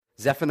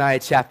Zephaniah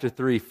chapter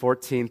 3,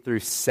 14 through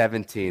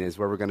 17 is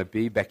where we're going to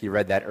be. Becky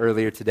read that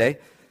earlier today.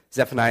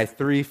 Zephaniah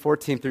 3,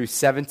 14 through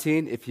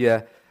 17. If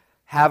you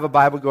have a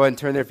Bible, go ahead and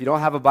turn there. If you don't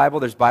have a Bible,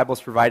 there's Bibles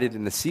provided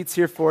in the seats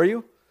here for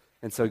you.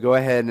 And so go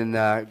ahead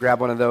and grab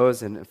one of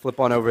those and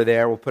flip on over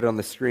there. We'll put it on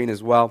the screen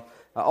as well.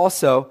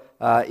 Also,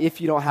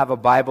 if you don't have a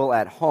Bible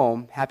at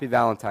home, happy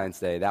Valentine's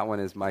Day. That one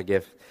is my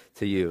gift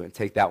to you. And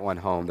take that one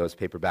home, those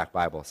paperback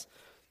Bibles.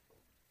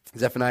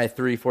 Zephaniah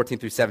 3, 14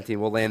 through 17.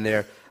 We'll land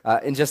there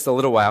in just a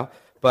little while.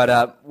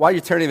 But while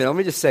you're turning there, let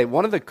me just say,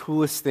 one of the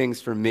coolest things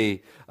for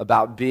me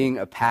about being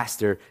a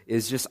pastor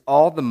is just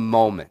all the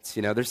moments.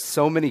 You know, there's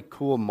so many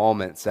cool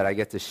moments that I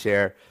get to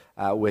share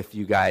with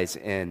you guys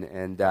in.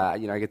 And,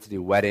 you know, I get to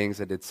do weddings.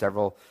 I did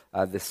several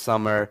this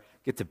summer.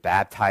 Get to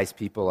baptize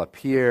people up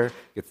here.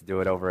 Get to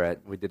do it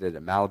we did it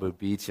at Malibu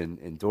Beach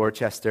in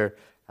Dorchester.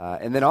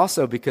 And then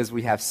also because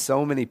we have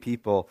so many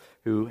people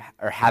who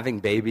are having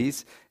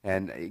babies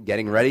and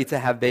getting ready to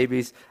have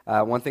babies,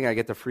 one thing I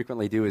get to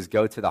frequently do is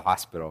go to the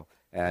hospital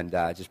and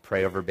just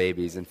pray over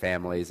babies and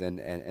families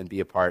and be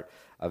a part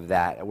of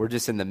that. We're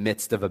just in the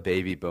midst of a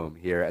baby boom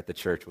here at the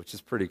church, which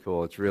is pretty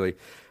cool. It's really,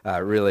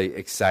 really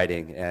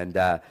exciting.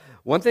 And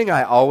one thing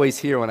I always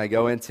hear when I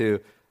go into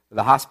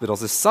the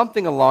hospitals is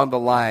something along the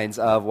lines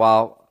of,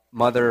 while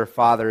mother or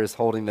father is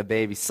holding the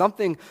baby,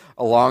 something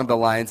along the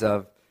lines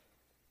of,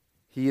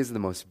 "He is the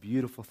most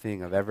beautiful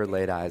thing I've ever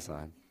laid eyes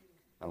on."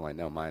 I'm like,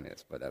 no, mine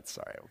is, but that's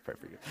sorry. I'll pray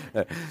for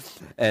you.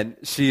 "And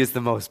she is the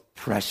most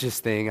precious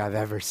thing I've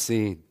ever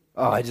seen."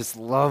 Oh, I just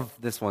love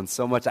this one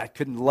so much. I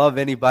couldn't love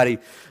anybody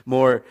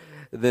more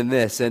than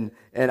this. And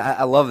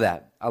I love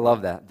that. I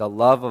love that. The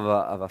love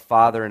of a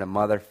father and a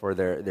mother for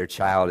their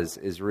child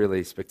is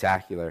really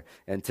spectacular.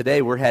 And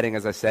today we're heading,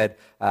 as I said,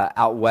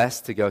 out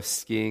west to go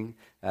skiing.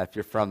 If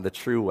you're from the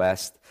true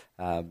west,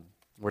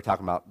 we're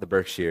talking about the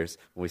Berkshires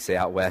when we say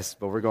out west,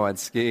 but we're going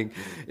skiing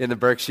in the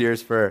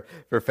Berkshires for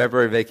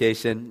February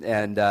vacation.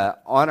 And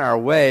on our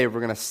way,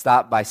 we're going to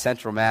stop by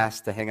Central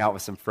Mass to hang out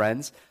with some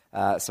friends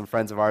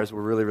of ours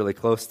we're really, really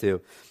close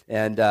to.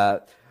 And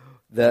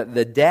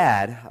the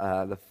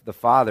dad, the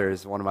father,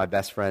 is one of my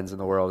best friends in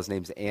the world. His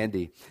name's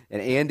Andy.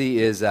 And Andy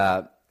he's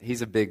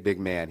a big, big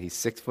man. He's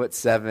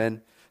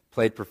 6'7",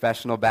 played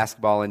professional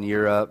basketball in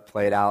Europe,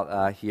 played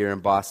out here in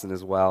Boston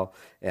as well,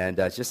 and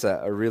just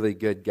a really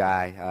good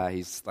guy.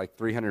 He's like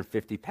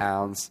 350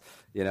 pounds,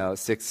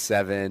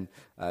 6'7",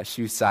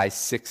 shoe size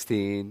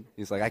 16.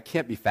 He's like, "I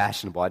can't be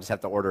fashionable. I just have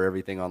to order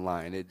everything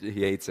online."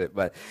 He hates it,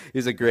 but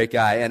he's a great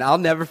guy. And I'll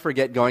never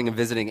forget going and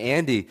visiting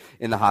Andy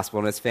in the hospital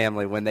and his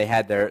family when they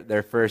had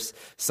their first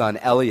son,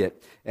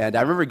 Elliot. And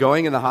I remember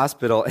going in the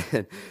hospital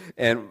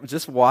and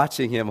just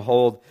watching him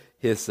hold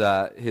his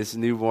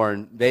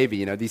newborn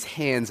baby, these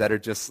hands that are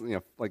just,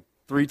 like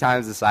 3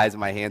 times the size of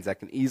my hands that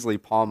can easily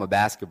palm a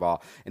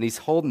basketball. And he's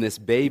holding this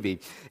baby,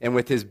 and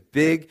with his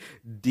big,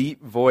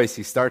 deep voice,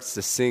 he starts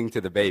to sing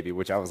to the baby,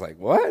 which I was like,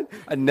 what?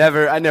 I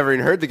never even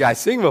heard the guy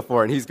sing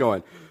before, and he's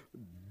going,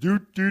 "Do,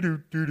 do,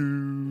 do, do,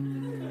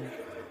 do.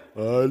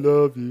 I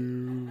love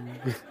you.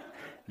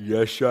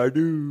 Yes, I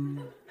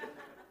do.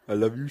 I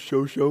love you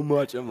so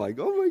much." I'm like,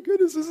 oh my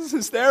goodness, this is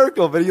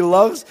hysterical. But he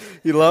loves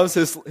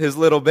his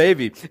little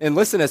baby. And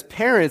listen, as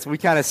parents, we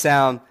kind of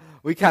sound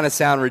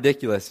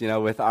ridiculous,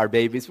 with our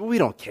babies. But we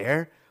don't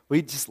care.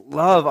 We just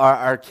love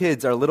our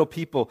kids, our little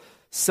people,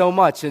 so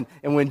much. And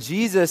when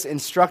Jesus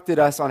instructed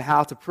us on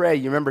how to pray,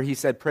 you remember he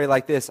said, pray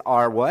like this,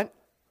 our what?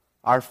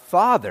 Our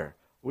Father.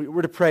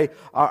 We're to pray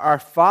our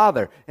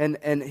Father,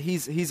 and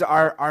he's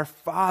our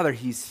Father.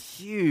 He's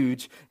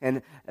huge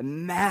and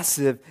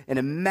massive and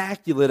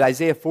immaculate.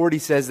 Isaiah 40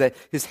 says that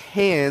his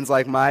hands,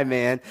 like my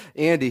man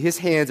Andy, his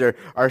hands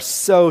are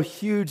so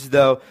huge,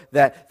 though,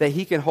 that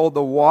he can hold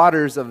the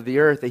waters of the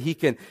earth, that he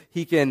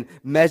can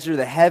measure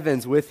the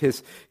heavens with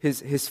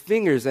his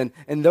fingers. And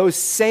those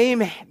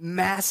same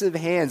massive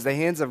hands, the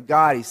hands of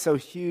God, he's so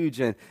huge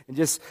and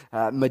just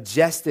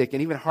majestic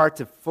and even hard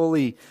to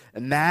fully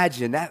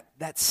imagine.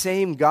 That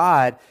same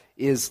God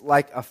is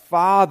like a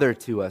father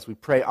to us. We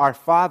pray our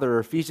Father.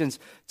 Ephesians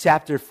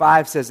chapter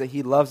 5 says that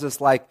he loves us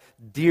like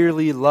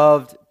dearly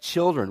loved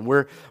children.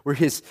 We're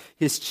his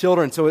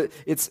children. So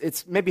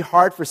it's maybe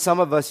hard for some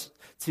of us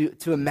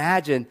to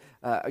imagine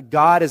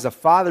God as a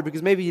father,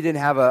 because maybe you didn't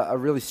have a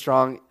really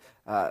strong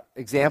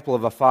example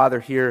of a father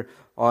here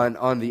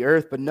on the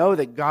earth. But know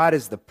that God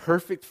is the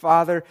perfect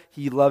Father.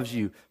 He loves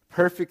you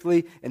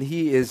perfectly, and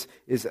he is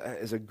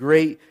a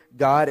great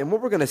God. And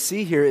what we're going to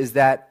see here is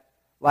that,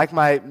 like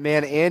my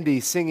man Andy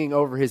singing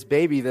over his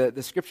baby,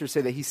 the scriptures say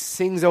that he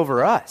sings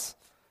over us.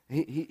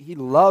 He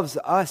loves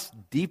us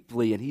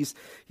deeply, and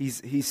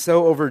he's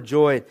so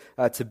overjoyed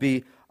to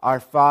be our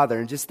Father.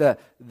 And just the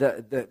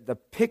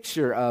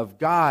picture of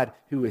God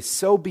who is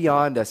so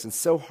beyond us and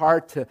so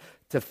hard to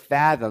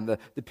fathom.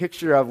 The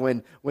picture of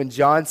when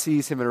John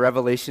sees him in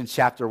Revelation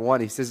chapter 1,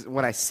 he says,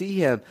 "When I see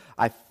him,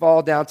 I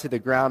fall down to the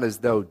ground as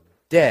though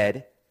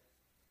dead."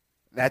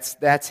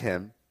 That's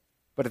him.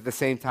 But at the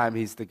same time,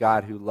 he's the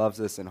God who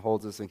loves us and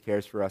holds us and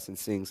cares for us and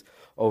sings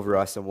over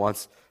us and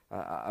wants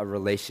a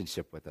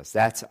relationship with us.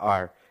 That's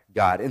our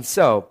God. And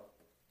so,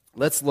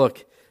 Let's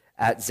look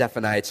at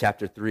Zephaniah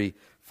chapter 3,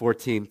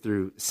 14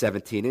 through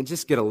 17, and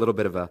just get a little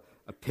bit of a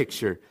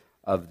picture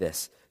of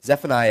this.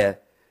 Zephaniah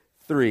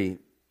 3,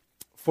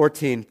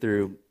 14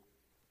 through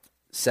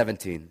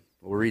 17.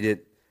 We'll read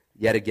it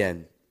yet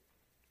again.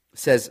 It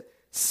says,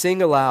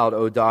 "Sing aloud,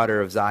 O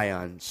daughter of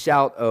Zion.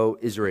 Shout, O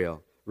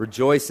Israel.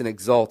 Rejoice and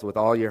exult with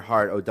all your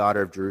heart, O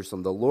daughter of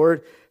Jerusalem. The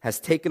Lord has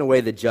taken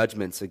away the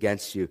judgments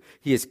against you.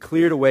 He has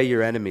cleared away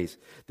your enemies.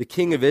 The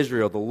King of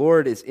Israel, the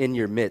Lord, is in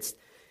your midst.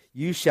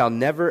 You shall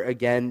never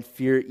again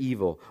fear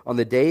evil. On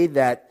the day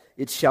that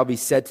it shall be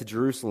said to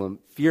Jerusalem,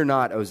 fear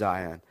not, O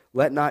Zion.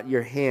 Let not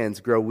your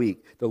hands grow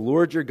weak. The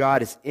Lord your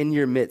God is in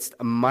your midst,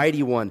 a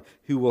mighty one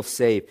who will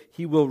save.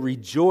 He will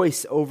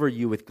rejoice over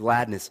you with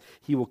gladness.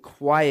 He will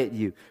quiet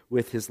you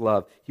with his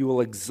love. He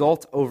will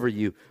exult over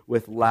you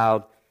with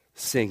loud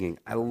singing."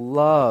 I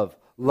love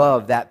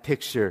that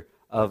picture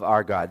of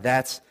our God.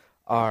 That's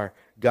our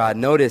God.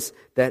 Notice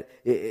that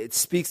it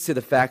speaks to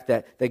the fact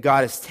that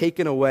God has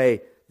taken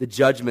away the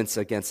judgments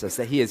against us,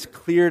 that he has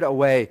cleared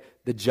away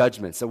the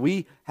judgments. So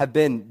we have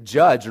been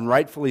judged, and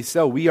rightfully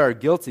so. We are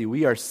guilty.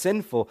 We are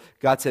sinful.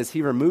 God says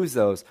he removes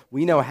those.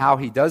 We know how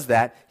he does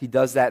that. He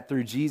does that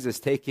through Jesus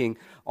taking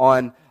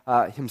on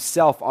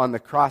himself on the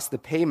cross the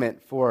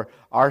payment for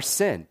our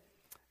sin.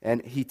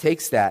 And he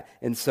takes that,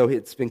 and so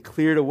it's been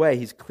cleared away.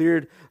 He's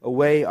cleared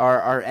away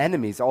our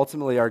enemies.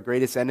 Ultimately, our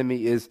greatest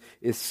enemy is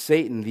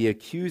Satan, the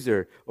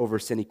accuser over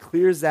sin. He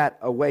clears that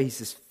away. He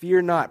says,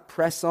 fear not,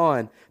 press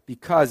on,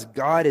 because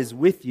God is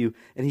with you,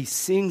 and he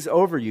sings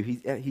over you.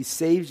 He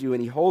saves you,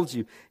 and he holds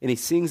you, and he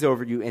sings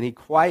over you, and he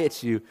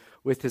quiets you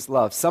with his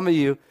love. Some of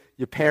you,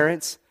 your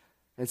parents,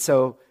 and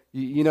so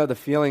you know the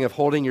feeling of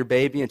holding your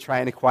baby and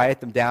trying to quiet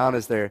them down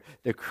as they're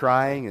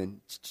crying,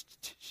 and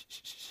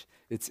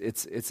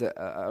It's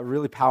a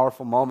really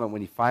powerful moment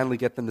when you finally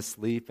get them to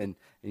sleep and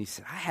you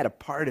say, I had a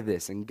part of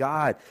this. And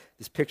God,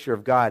 this picture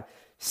of God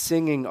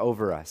singing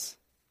over us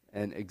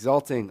and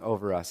exulting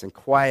over us and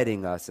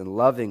quieting us and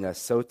loving us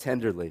so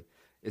tenderly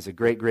is a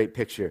great, great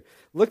picture.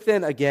 Look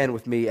then again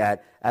with me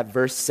at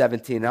verse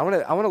 17. I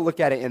want to look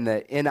at it in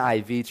the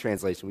NIV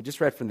translation. We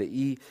just read from the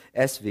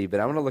ESV,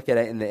 but I want to look at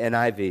it in the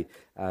NIV.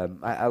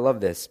 I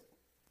love this.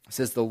 It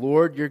says, "The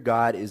Lord your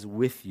God is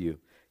with you.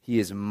 He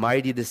is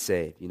mighty to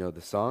save." You know the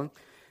song?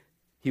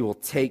 "He will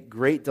take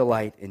great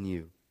delight in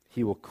you.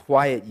 He will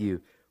quiet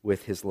you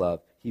with his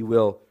love. He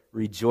will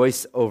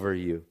rejoice over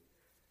you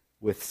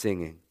with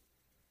singing."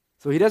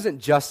 So he doesn't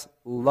just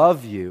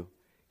love you,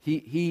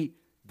 he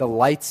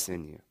delights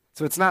in you.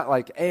 So it's not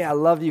like, hey, I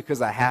love you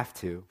because I have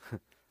to,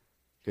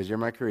 because you're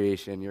my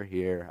creation, you're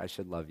here, I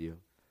should love you.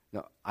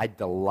 No, I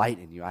delight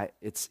in you.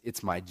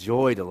 It's my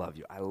joy to love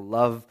you. I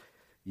love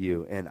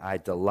you, and I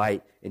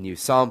delight in you.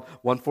 Psalm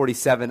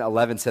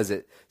 147:11 says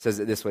it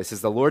this way. It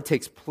says, "The Lord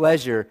takes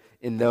pleasure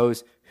in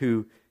those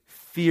who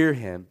fear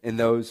him, in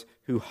those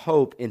who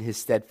hope in his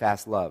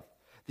steadfast love."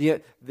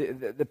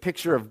 The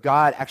picture of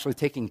God actually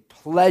taking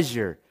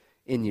pleasure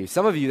in you.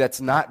 Some of you,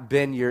 that's not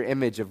been your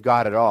image of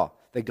God at all,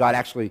 that God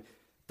actually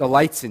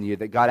delights in you,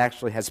 that God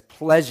actually has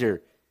pleasure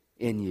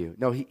in you.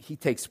 No, he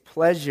takes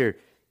pleasure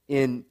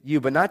in you,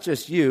 but not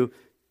just you,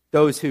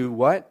 those who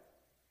what?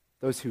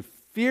 Those who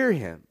fear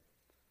him.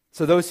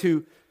 So those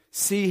who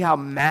see how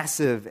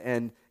massive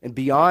and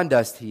beyond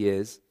us he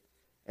is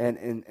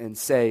and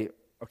say,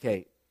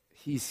 okay,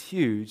 he's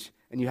huge,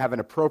 and you have an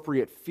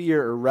appropriate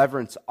fear or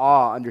reverence,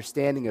 awe,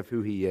 understanding of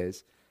who he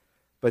is,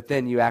 but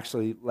then you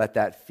actually let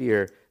that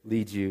fear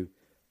lead you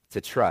to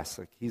trust.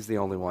 Like, he's the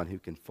only one who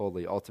can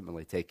fully,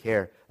 ultimately take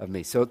care of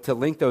me. So to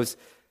link those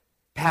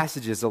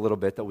passages a little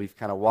bit that we've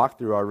kind of walked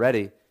through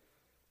already,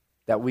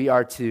 that we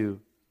are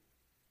to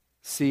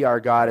see our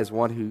God as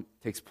one who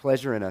takes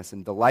pleasure in us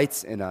and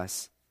delights in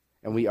us,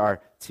 and we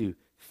are to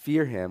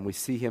fear him. We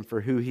see him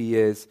for who he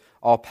is,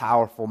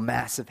 all-powerful,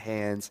 massive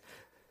hands,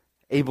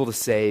 able to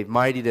save,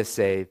 mighty to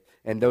save,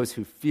 and those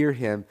who fear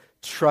him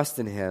trust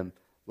in him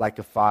like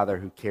a father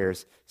who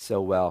cares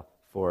so well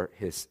for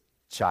his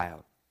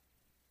child.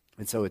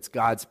 And so it's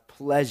God's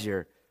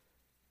pleasure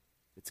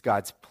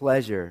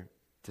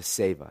to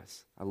save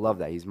us. I love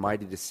that. He's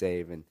mighty to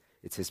save, and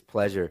it's his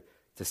pleasure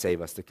to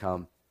save us, to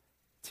come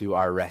to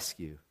our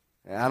rescue.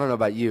 And I don't know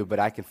about you, but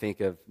I can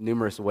think of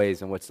numerous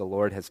ways in which the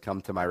Lord has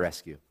come to my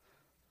rescue.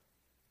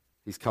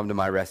 He's come to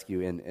my rescue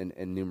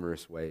in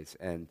numerous ways.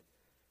 And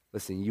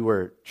listen, you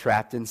were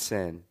trapped in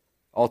sin,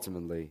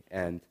 ultimately,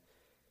 and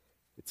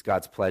it's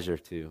God's pleasure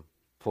to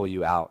pull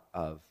you out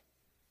of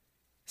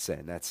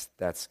sin.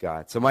 That's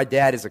God. So my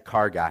dad is a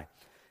car guy,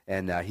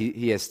 and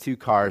he has two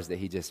cars that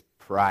he just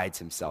prides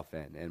himself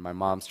in. And my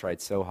mom's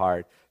tried so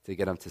hard to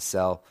get him to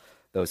sell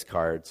those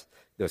cars,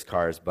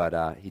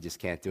 but he just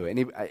can't do it.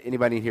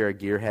 Anybody here a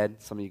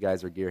gearhead? Some of you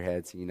guys are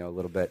gearheads, you know, a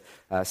little bit.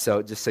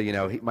 So just so you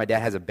know, my dad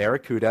has a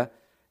Barracuda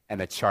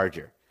and a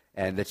Charger.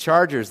 And the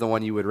Charger is the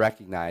one you would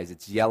recognize.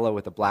 It's yellow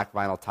with a black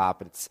vinyl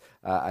top. It's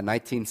a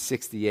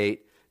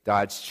 1968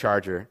 Dodge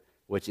Charger,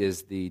 which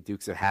is the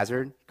Dukes of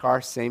Hazzard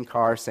car, same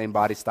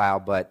body style,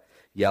 but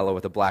yellow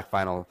with a black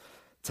vinyl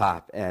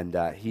top. And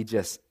he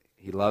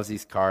he loves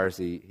these cars.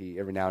 He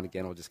every now and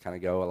again will just kind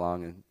of go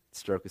along and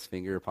stroke his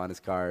finger upon his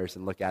cars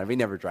and look at them. He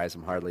never drives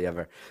them hardly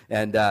ever.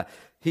 And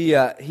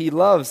he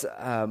loves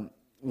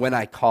when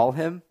I call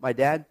him, my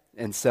dad.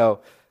 And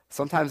so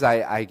sometimes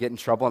I get in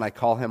trouble and I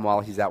call him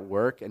while he's at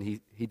work, and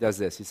he does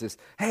this. He says,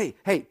 hey,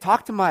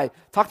 talk to my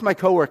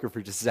coworker for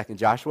just a second,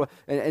 Joshua,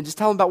 and just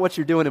tell him about what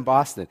you're doing in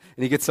Boston.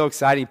 And he gets so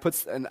excited. He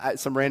puts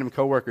some random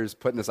coworkers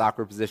put in this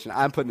awkward position.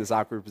 I'm put in this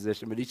awkward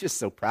position, but he's just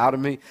so proud of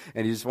me,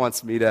 and he just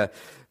wants me to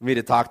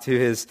talk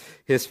to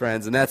his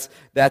friends. And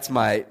that's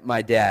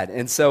my dad.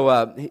 And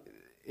so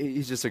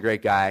he's just a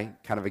great guy,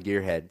 kind of a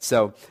gearhead.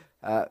 So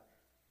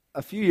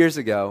a few years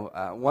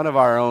ago, one of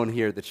our own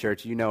here at the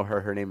church, you know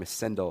her name is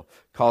Sindel,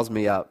 calls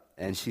me up,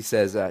 and she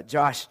says,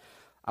 Josh,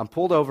 I'm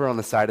pulled over on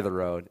the side of the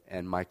road,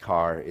 and my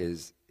car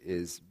is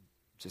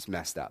just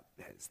messed up.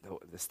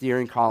 The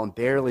steering column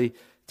barely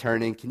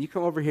turning. Can you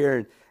come over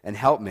here and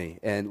help me?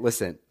 And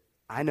listen,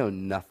 I know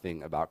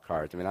nothing about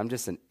cars. I mean, I'm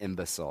just an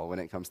imbecile when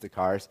it comes to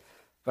cars.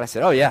 But I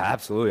said, oh, yeah,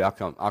 absolutely, I'll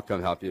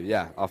come help you.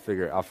 Yeah, I'll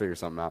figure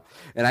something out.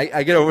 And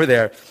I get over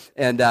there,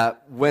 and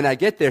when I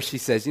get there, she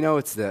says,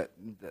 it's I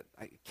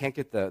can't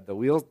get the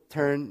wheels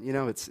turned,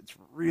 it's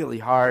really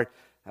hard.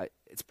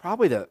 It's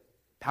probably the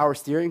power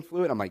steering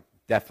fluid. I'm like,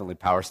 definitely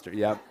power steering.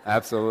 Yep,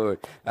 absolutely.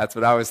 That's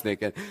what I was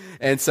thinking.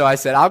 And so I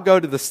said, I'll go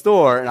to the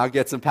store, and I'll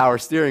get some power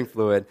steering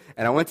fluid.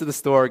 And I went to the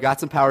store, got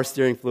some power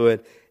steering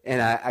fluid,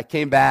 and I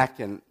came back,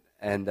 and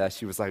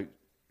she was like,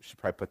 we should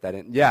probably put that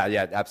in.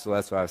 Yeah, absolutely.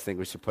 That's what I was thinking.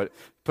 We should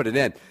put it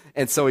in.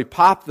 And so we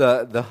popped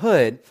the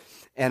hood,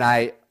 and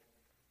I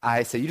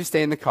said, you just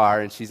stay in the car,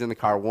 and she's in the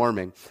car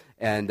warming,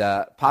 and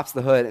pops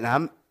the hood, and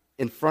I'm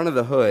in front of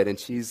the hood, and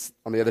she's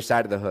on the other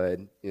side of the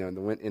hood,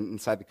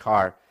 inside the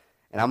car,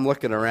 and I'm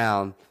looking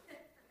around.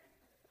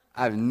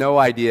 I have no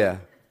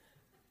idea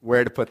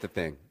where to put the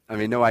thing. I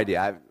mean, no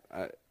idea.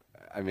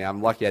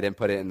 I'm lucky I didn't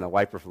put it in the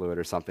wiper fluid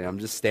or something. I'm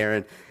just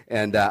staring,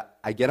 and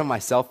I get on my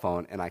cell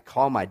phone, and I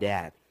call my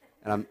dad.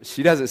 And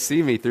she doesn't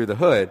see me through the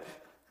hood.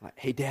 I'm like,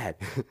 hey, Dad,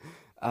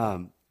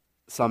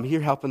 so I'm here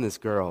helping this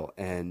girl,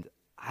 and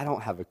I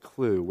don't have a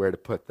clue where to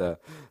put the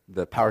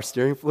power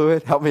steering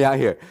fluid. Help me out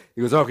here.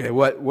 He goes, okay,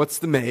 what's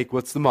the make?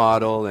 What's the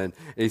model? And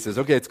he says,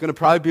 okay, it's going to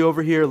probably be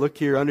over here. Look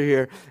here, under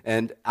here.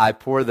 And I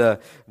pour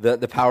the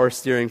power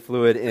steering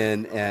fluid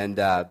in, and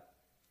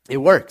it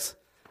works.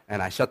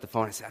 And I shut the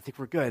phone. I said, I think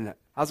we're good. And,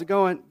 how's it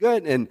going?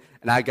 Good. And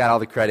I got all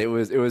the credit.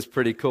 It was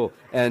pretty cool.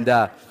 And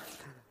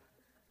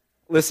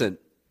listen,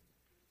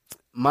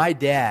 my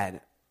dad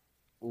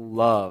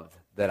loved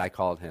that I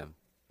called him.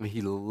 I mean,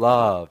 he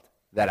loved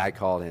that I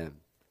called him.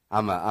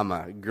 I'm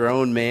a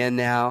grown man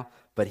now,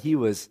 but he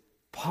was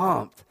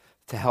pumped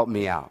to help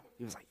me out.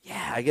 He was like,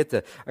 yeah, I get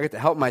to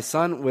help my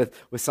son with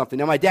something.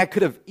 Now, my dad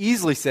could have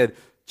easily said,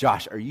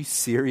 Josh, are you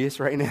serious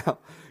right now?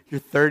 You're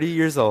 30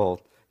 years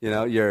old.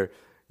 I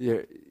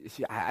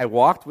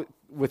walked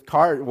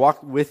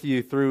with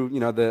you through,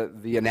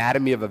 the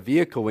anatomy of a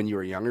vehicle when you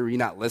were younger. Were you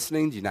not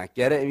listening? Did you not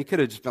get it? And he could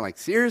have just been like,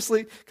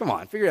 seriously? Come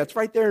on, figure it out. It's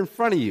right there in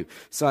front of you,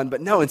 son.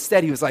 But no,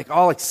 instead he was like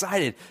all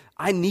excited.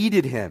 I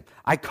needed him.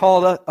 I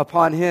called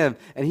upon him,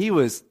 and he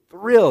was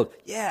thrilled.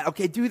 Yeah,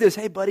 okay, do this.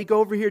 Hey, buddy,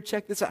 go over here,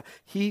 check this out.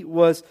 He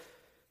was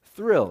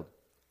thrilled.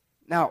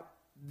 Now,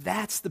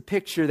 that's the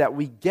picture that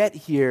we get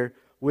here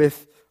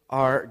with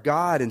our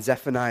God in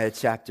Zephaniah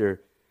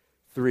chapter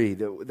 3,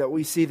 that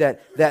we see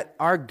that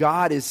our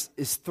God is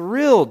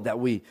thrilled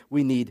that we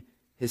need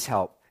his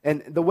help.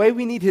 And the way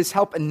we need his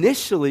help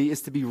initially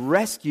is to be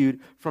rescued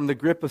from the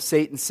grip of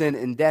Satan, sin,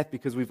 and death,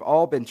 because we've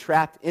all been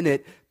trapped in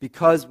it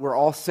because we're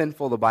all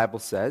sinful, the Bible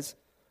says.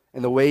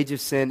 And the wage of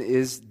sin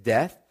is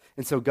death.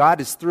 And so God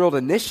is thrilled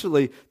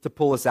initially to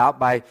pull us out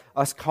by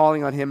us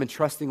calling on him and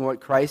trusting what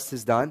Christ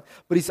has done.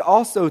 But he's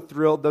also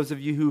thrilled, those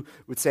of you who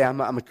would say, I'm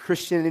a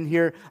Christian in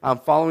here, I'm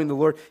following the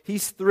Lord,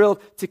 he's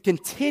thrilled to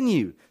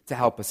continue to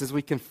help us as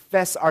we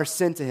confess our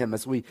sin to him,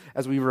 as we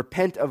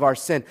repent of our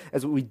sin,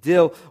 as we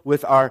deal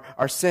with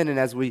our sin, and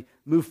as we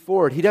move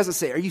forward. He doesn't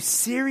say, are you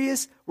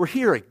serious? We're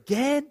here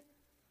again?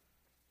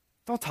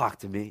 Don't talk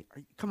to me.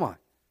 Come on.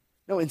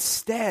 No,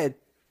 instead,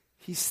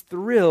 he's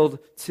thrilled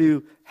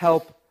to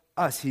help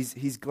us.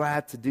 He's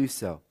glad to do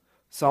so.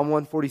 Psalm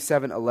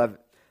 147:11.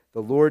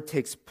 The Lord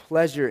takes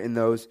pleasure in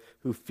those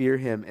who fear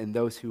him and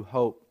those who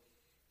hope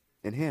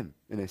in him,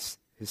 in his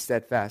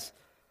steadfast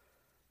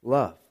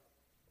love.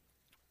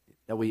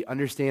 That we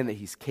understand that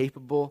he's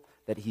capable,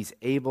 that he's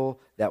able,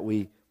 that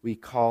we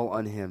call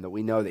on him, that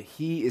we know that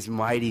he is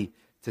mighty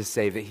to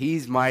save, that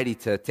he's mighty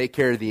to take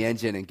care of the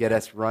engine and get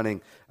us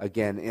running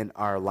again in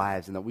our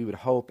lives, and that we would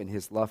hope in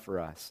his love for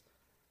us.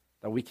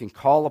 That we can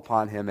call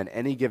upon him at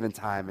any given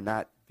time and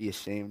not be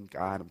ashamed.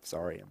 God, I'm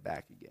sorry, I'm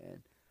back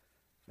again.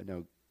 But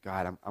no,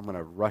 God, I'm going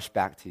to rush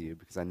back to you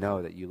because I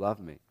know that you love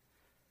me.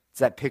 It's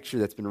that picture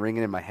that's been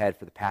ringing in my head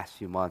for the past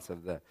few months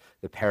of the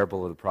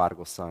parable of the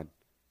prodigal son.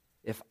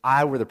 If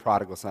I were the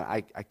prodigal son,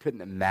 I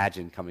couldn't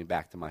imagine coming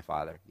back to my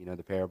father. You know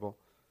the parable?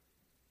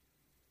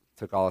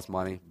 Took all his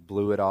money,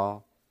 blew it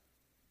all,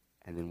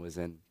 and then was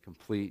in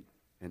complete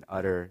and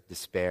utter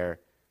despair.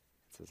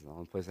 It says, the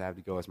only place I have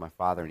to go is my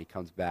Father. And he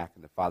comes back,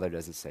 and the Father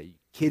doesn't say, you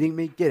kidding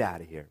me? Get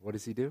out of here. What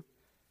does he do?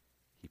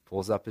 He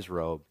pulls up his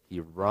robe. He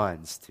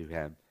runs to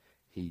him.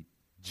 He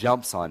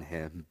jumps on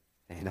him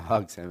and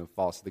hugs him and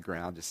falls to the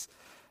ground, just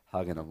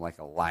hugging him like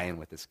a lion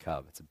with his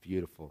cub. It's a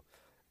beautiful,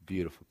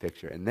 beautiful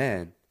picture. And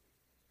then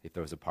he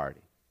throws a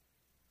party.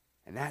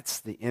 And that's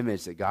the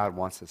image that God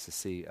wants us to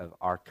see of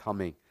our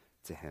coming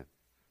to him.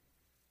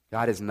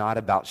 God is not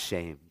about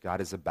shame.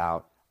 God is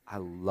about, I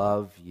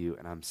love you,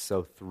 and I'm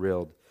so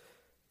thrilled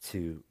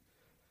to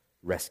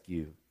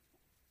rescue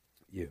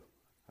you.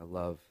 I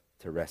love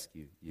to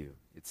rescue you.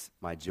 It's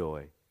my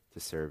joy to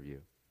serve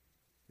you.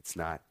 It's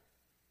not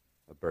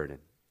a burden.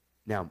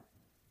 Now,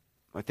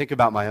 I think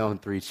about my own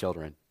 3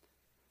 children,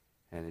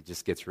 and it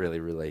just gets really,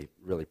 really,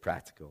 really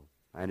practical.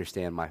 I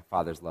understand my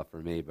Father's love for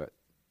me, but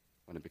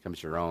when it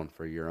becomes your own,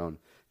 for your own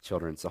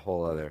children, it's a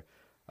whole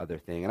other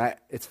thing. And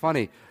it's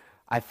funny,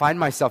 I find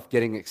myself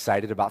getting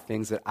excited about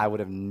things that I would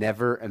have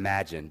never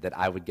imagined that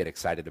I would get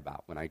excited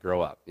about when I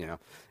grow up,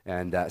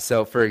 And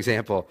so, for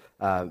example,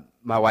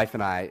 my wife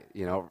and I,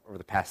 over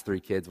the past 3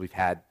 kids, we've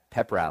had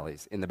pep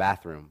rallies in the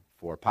bathroom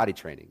for potty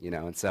training,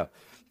 And so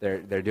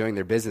they're doing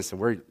their business,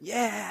 and we're,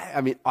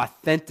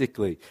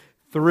 authentically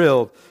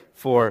thrilled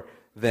for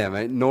them.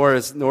 And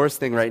Nora's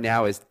thing right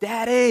now is,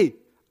 Daddy,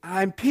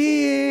 I'm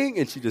peeing,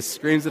 and she just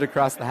screams it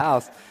across the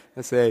house.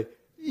 I say,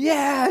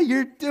 yeah,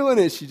 you're doing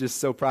it. She's just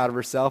so proud of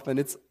herself, and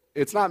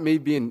it's not me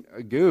being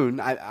a goon.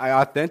 I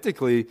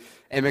authentically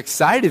am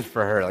excited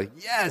for her. Like,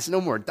 yes, no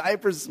more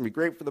diapers. It's going to be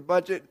great for the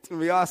budget. It's going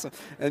to be awesome.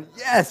 And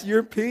yes,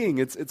 you're peeing.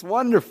 It's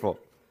wonderful.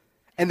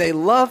 And they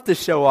love to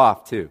show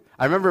off, too.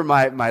 I remember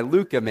my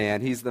Luca,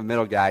 man, he's the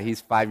middle guy.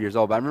 He's 5 years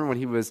old. But I remember when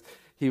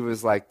he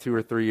was like 2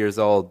 or 3 years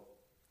old,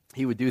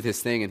 he would do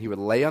this thing, and he would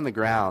lay on the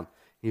ground.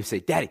 He would say,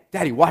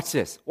 Daddy, watch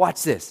this,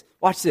 watch this,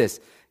 watch this.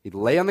 He'd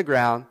lay on the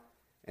ground,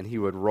 and he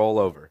would roll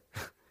over.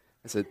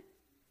 I said,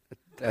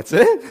 that's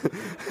it?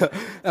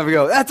 And we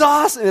go, that's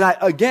awesome. And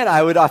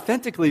I would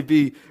authentically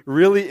be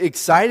really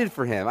excited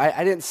for him.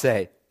 I didn't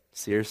say,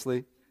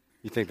 seriously?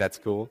 You think that's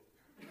cool?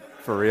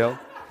 For real?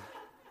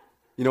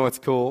 You know what's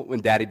cool? When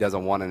Daddy does a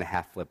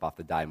 1.5 flip off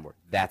the diving board.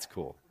 That's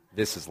cool.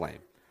 This is lame.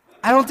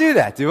 I don't do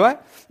that, do I?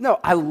 No,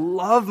 I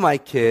love my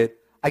kid.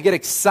 I get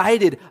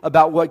excited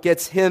about what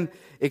gets him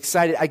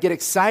excited. I get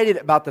excited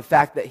about the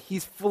fact that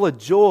he's full of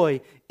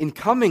joy in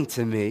coming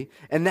to me,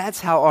 and that's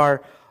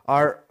how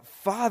our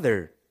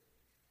Father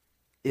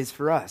is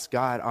for us.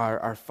 God,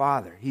 our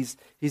Father. He's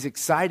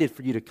excited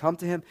for you to come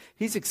to him.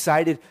 He's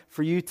excited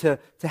for you to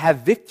have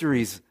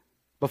victories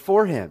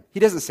before him. He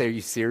doesn't say, are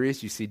you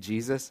serious? You see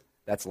Jesus?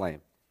 That's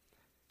lame.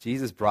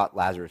 Jesus brought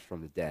Lazarus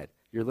from the dead.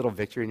 Your little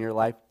victory in your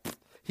life,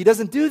 he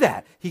doesn't do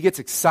that. He gets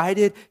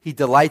excited. He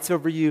delights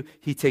over you.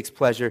 He takes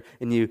pleasure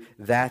in you.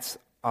 That's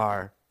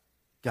our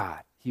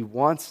God. He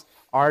wants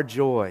our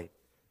joy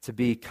to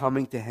be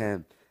coming to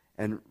him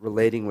and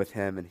relating with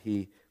him and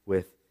he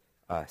with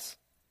us.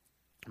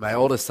 My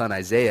oldest son,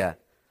 Isaiah,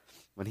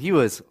 when he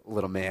was a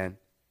little man,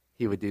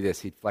 he would do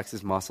this. He'd flex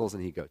his muscles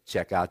and he'd go,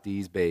 check out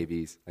these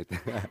babies. Like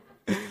that.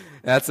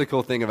 That's the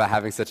cool thing about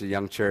having such a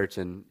young church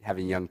and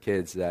having young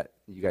kids, that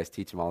you guys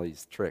teach them all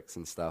these tricks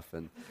and stuff.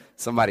 And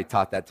somebody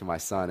taught that to my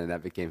son, and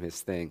that became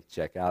his thing.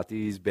 Check out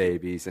these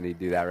babies. And he'd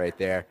do that right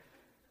there.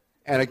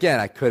 And again,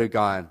 I could have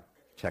gone,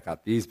 check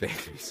out these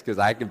babies, because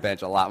I can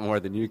bench a lot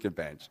more than you can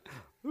bench.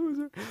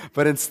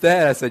 But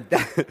instead, I said,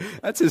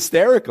 that's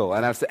hysterical.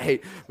 And I said, hey,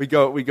 we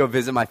go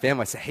visit my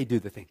family. I said, hey, do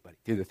the thing, buddy,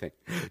 do the thing.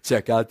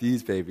 Check out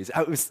these babies.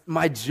 It was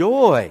my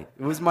joy.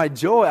 It was my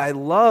joy. I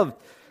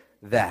loved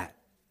that.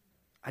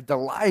 I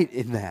delight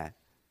in that.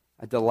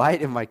 I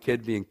delight in my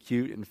kid being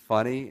cute and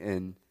funny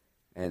and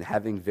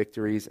having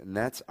victories, and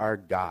that's our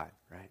God,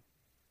 right?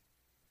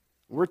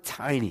 We're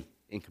tiny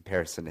in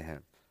comparison to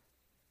him.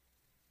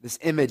 This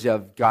image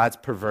of God's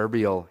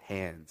proverbial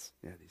hands,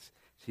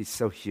 he's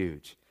so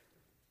huge.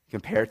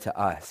 Compared to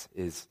us,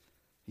 he's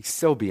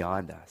so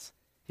beyond us.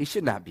 He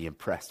should not be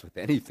impressed with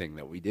anything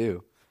that we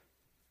do.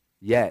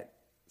 Yet,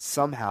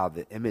 somehow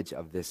the image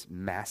of this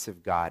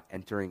massive God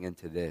entering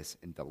into this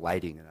and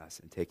delighting in us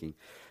and taking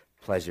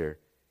pleasure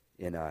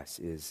in us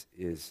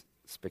is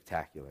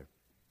spectacular.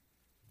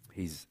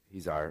 He's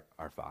our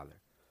Father.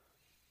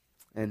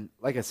 And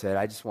like I said,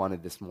 I just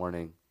wanted this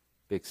morning,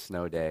 big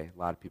snow day, a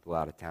lot of people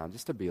out of town,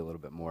 just to be a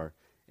little bit more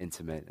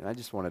intimate. And I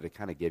just wanted to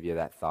kind of give you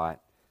that thought,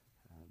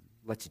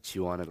 let you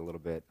chew on it a little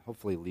bit,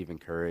 hopefully leave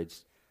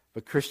encouraged.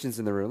 But Christians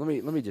in the room,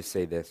 let me just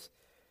say this,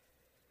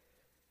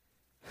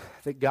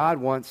 that God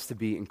wants to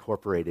be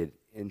incorporated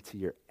into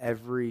your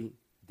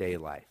everyday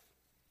life.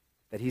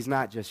 That he's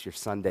not just your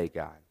Sunday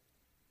God.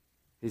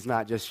 He's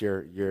not just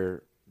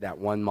your that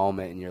one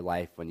moment in your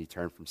life when you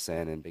turned from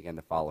sin and began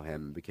to follow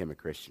him and became a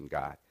Christian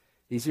God.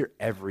 He's your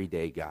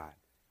everyday God.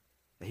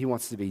 That he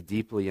wants to be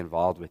deeply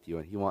involved with you,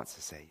 and he wants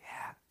to say,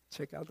 yeah,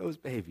 check out those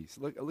babies.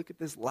 Look at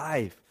this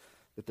life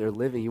that they're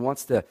living. He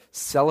wants to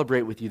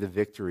celebrate with you the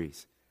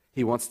victories.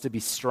 He wants to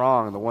be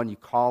strong, the one you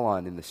call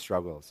on in the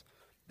struggles.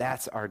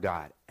 That's our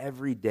God,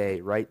 every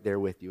day right there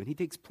with you. And he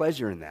takes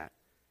pleasure in that.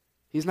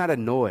 He's not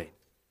annoyed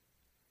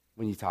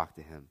when you talk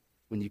to him,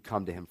 when you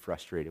come to him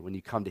frustrated, when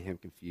you come to him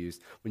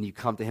confused, when you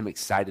come to him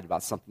excited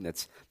about something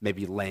that's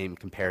maybe lame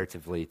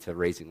comparatively to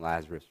raising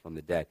Lazarus from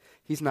the dead.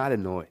 He's not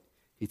annoyed.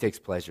 He takes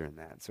pleasure in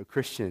that. So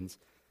Christians,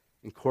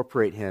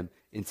 incorporate him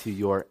into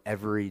your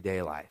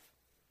everyday life.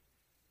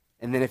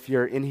 And then if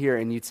you're in here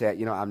and you'd say,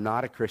 I'm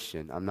not a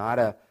Christian, I'm not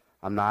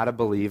a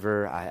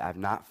believer, I've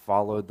not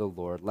followed the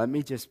Lord, let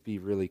me just be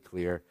really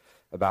clear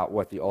about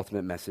what the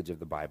ultimate message of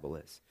the Bible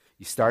is.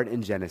 You start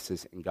in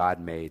Genesis, and God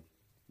made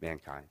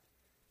mankind.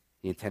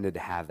 He intended to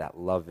have that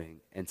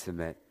loving,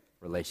 intimate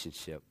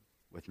relationship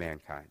with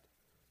mankind.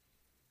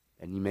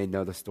 And you may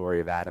know the story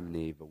of Adam and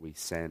Eve, but we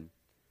sin.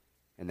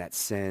 And that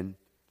sin,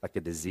 like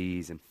a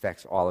disease,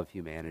 infects all of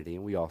humanity,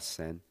 and we all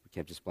sin. We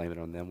can't just blame it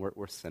on them.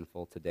 We're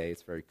sinful today.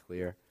 It's very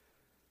clear.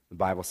 The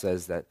Bible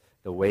says that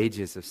the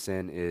wages of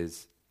sin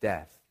is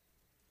death.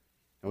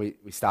 And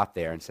we stop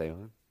there and say,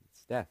 well,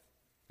 it's death.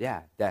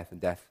 Yeah, death,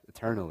 and death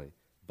eternally.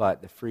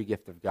 But the free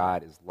gift of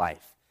God is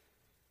life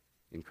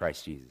in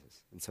Christ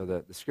Jesus. And so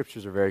the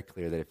scriptures are very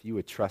clear that if you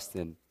would trust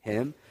in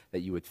him, that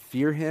you would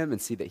fear him and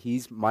see that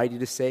he's mighty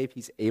to save,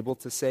 he's able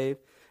to save,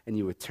 and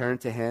you would turn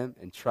to him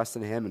and trust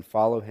in him and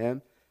follow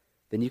him,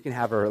 then you can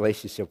have a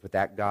relationship with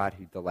that God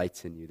who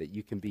delights in you, that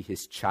you can be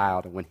his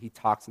child. And when he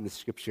talks in the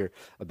scripture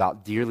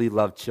about dearly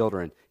loved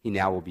children, he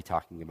now will be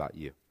talking about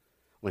you.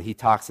 When he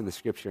talks in the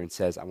scripture and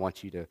says, I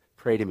want you to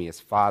pray to me as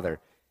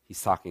Father,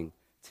 he's talking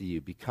to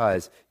you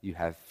because you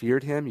have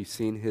feared him, you've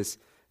seen his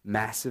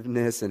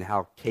massiveness and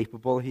how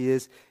capable he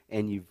is,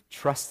 and you've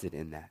trusted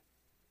in that.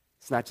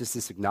 It's not just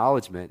this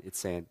acknowledgement, it's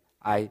saying,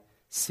 I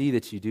see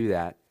that you do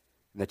that,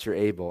 and that you're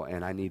able,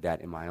 and I need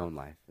that in my own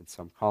life. And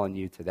so I'm calling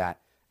you to that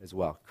as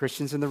well.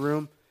 Christians in the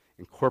room,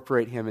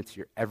 incorporate him into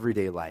your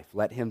everyday life.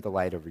 Let him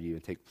delight over you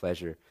and take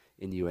pleasure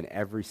in you in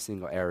every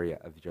single area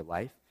of your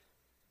life.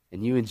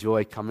 And you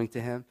enjoy coming to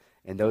him.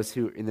 And those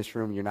who in this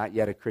room, you're not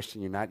yet a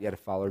Christian, you're not yet a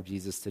follower of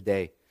Jesus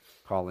today,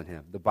 call on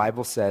him. The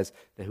Bible says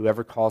that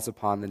whoever calls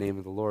upon the name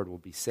of the Lord will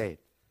be saved.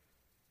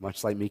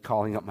 Much like me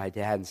calling up my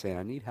dad and saying,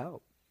 I need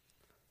help.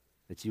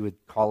 That you would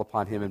call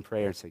upon him in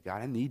prayer and say,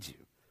 God, I need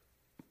you.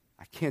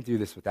 I can't do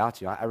this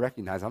without you. I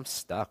recognize I'm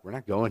stuck. We're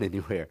not going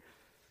anywhere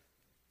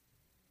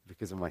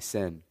because of my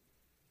sin.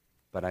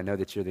 But I know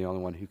that you're the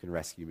only one who can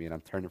rescue me, and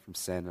I'm turning from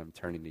sin, and I'm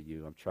turning to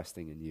you. I'm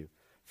trusting in you.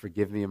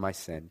 Forgive me of my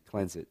sin.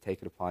 Cleanse it.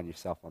 Take it upon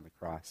yourself on the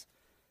cross.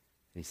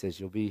 And he says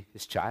you'll be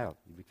his child.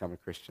 You become a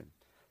Christian.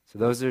 So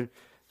those are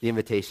the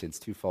invitations,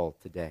 twofold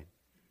today.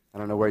 I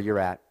don't know where you're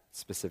at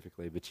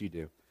specifically, but you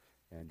do.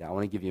 And I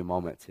want to give you a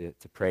moment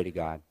to pray to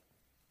God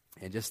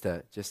and just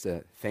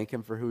to thank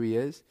him for who he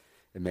is,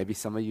 and maybe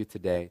some of you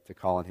today to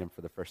call on him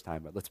for the first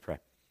time. But let's pray.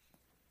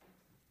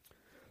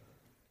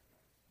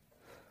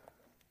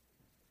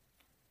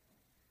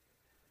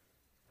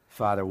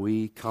 Father,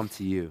 we come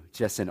to you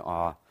just in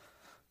awe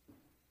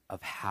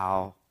of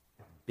how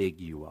big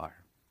you are,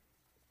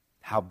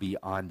 how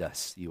beyond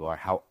us you are,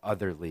 how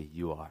otherly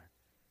you are.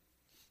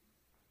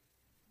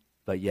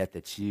 But yet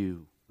that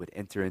you would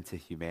enter into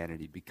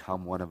humanity,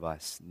 become one of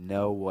us,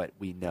 know what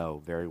we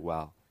know very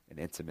well and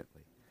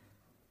intimately.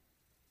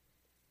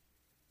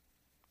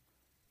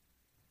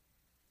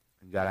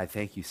 And God, I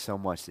thank you so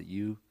much that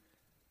you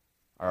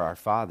are our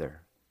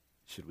Father,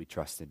 should we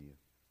trust in you.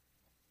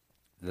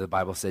 The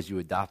Bible says you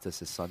adopt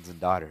us as sons and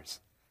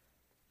daughters.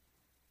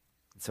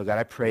 And so God,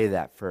 I pray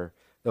that for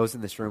those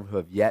in this room who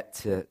have yet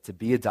to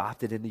be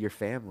adopted into your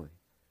family,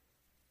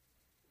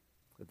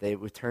 that they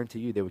would turn to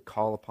you, they would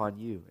call upon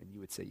you, and you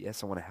would say,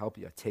 yes, I want to help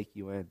you, I take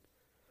you in. And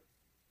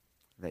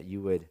that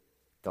you would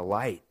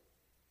delight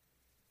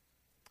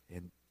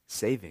in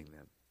saving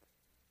them.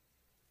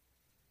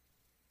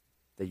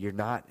 That you're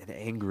not an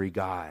angry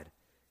God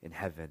in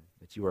heaven,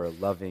 that you are a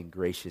loving,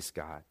 gracious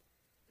God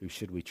who,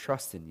 should we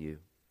trust in you,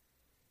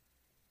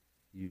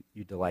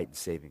 you delight in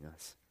saving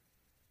us.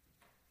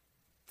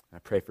 I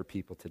pray for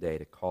people today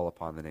to call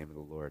upon the name of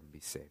the Lord and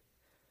be saved.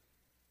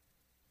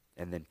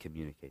 And then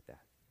communicate that.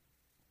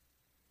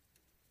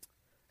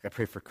 I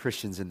pray for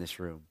Christians in this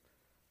room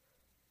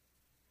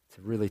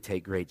to really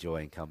take great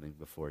joy in coming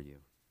before you.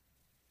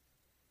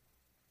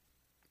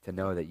 To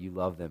know that you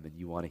love them and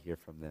you want to hear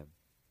from them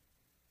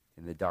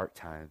in the dark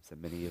times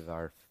that many of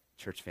our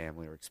church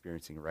family are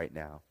experiencing right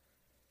now,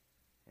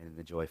 and in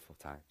the joyful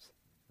times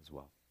as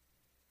well.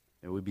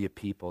 May we be a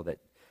people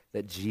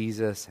that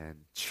Jesus and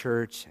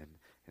church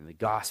and the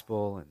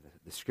gospel and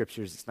the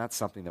scriptures, it's not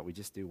something that we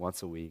just do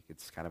once a week.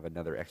 It's kind of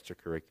another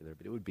extracurricular,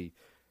 but it would be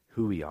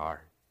who we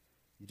are.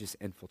 You just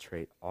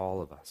infiltrate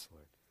all of us,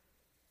 Lord.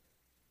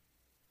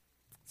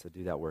 So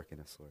do that work in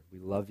us, Lord. We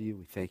love you.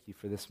 We thank you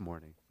for this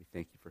morning. We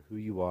thank you for who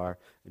you are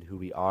and who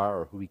we are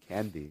or who we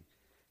can be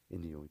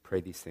in you. We pray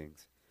these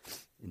things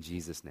in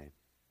Jesus' name.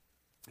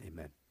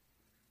 Amen.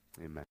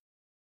 Amen.